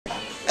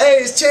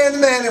Hey, it's Chan the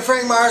Man at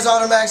Frank Myers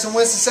Auto Maxx in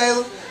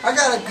Winston-Salem. I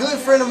got a good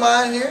friend of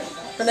mine here.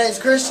 Her name's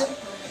Christian.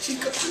 She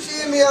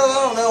hit me up, I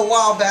don't know, a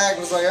while back.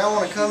 Was like, I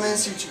want to come in,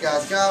 see what you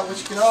guys got, what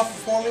you can offer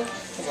for me. I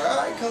was like,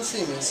 alright, come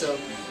see me. So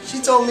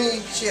she told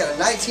me she had a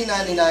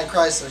 1999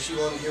 Chrysler she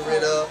wanted to get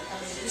rid of.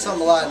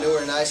 Something a lot newer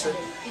and nicer.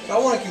 So I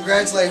want to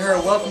congratulate her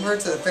and welcome her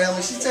to the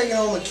family. She's taking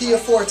home a Kia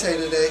Forte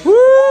today.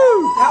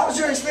 Woo! How was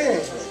your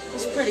experience?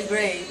 It's pretty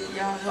great.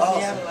 Y'all helped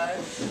me out a lot.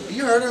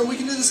 You heard her, and we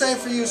can do the same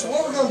for you. So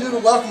what we're going to do to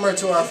welcome her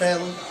to our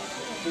family,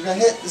 we're going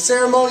to hit the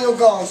ceremonial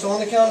gong. So on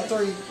the count of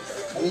 3,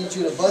 I need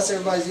you to bust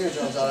everybody's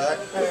eardrums out, alright?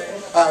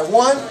 Alright,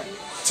 1,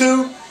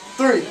 2,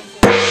 3.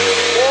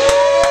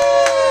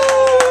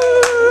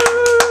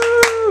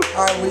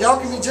 Alright, well y'all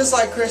can be just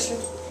like Christian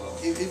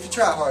if you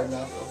try hard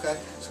enough, okay?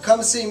 So come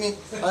and see me.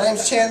 My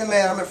name's Chan the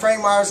Man. I'm at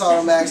Frank Myers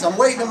Auto Maxx. I'm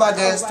waiting at my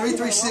desk,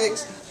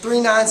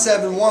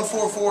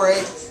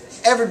 336-397-1448.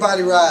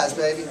 Everybody rise,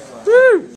 baby.